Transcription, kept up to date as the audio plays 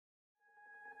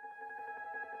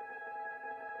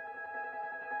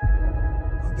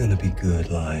Gonna be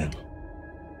good, Lion.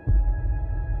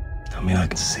 I mean, I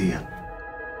can see it.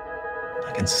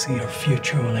 I can see our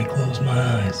future when I close my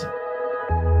eyes.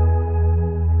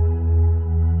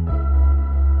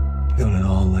 Got it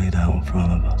all laid out in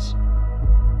front of us.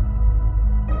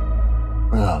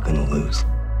 We're not gonna lose.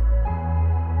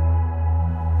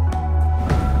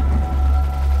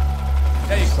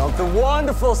 Hey, Something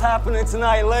wonderful's happening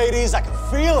tonight, ladies. I can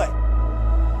feel it.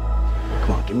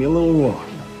 Come on, give me a little roar.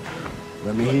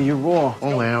 Let me hear you roar.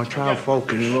 Oh, man, I'm trying to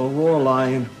focus. A little roar,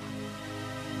 Lion.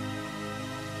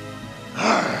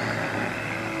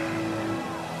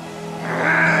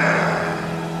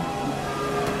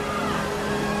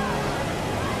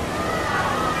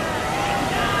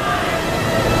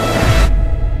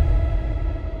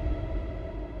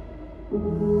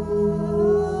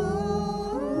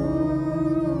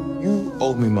 You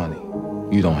owe me money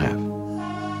you don't have.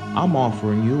 I'm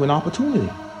offering you an opportunity.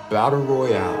 Battle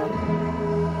Royale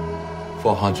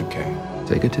for 100K.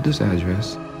 Take it to this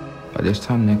address by this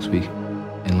time next week,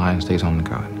 and Lion stays home to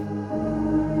God.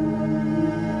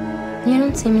 You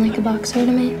don't seem like a boxer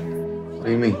to me. What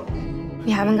do you mean?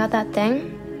 You haven't got that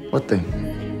thing? What thing?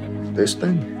 This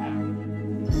thing?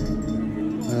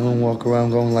 I don't walk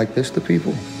around going like this to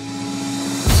people.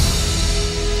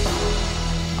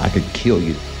 I could kill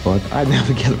you, but I'd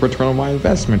never get a return on my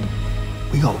investment.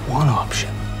 We got one option.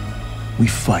 We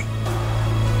fight.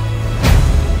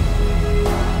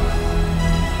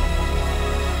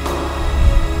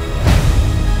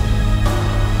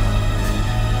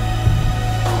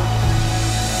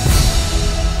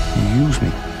 You use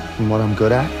me in what I'm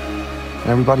good at, and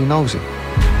everybody knows it.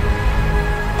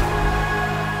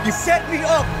 You set me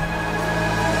up!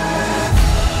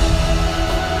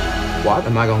 Why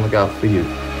am I gonna look out for you?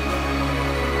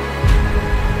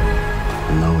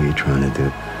 I know what you're trying to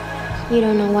do. You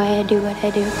don't know why I do what I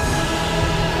do.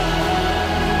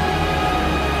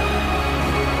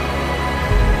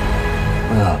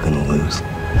 We're not gonna lose.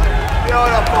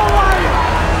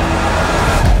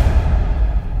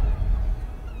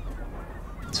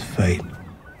 It's fate.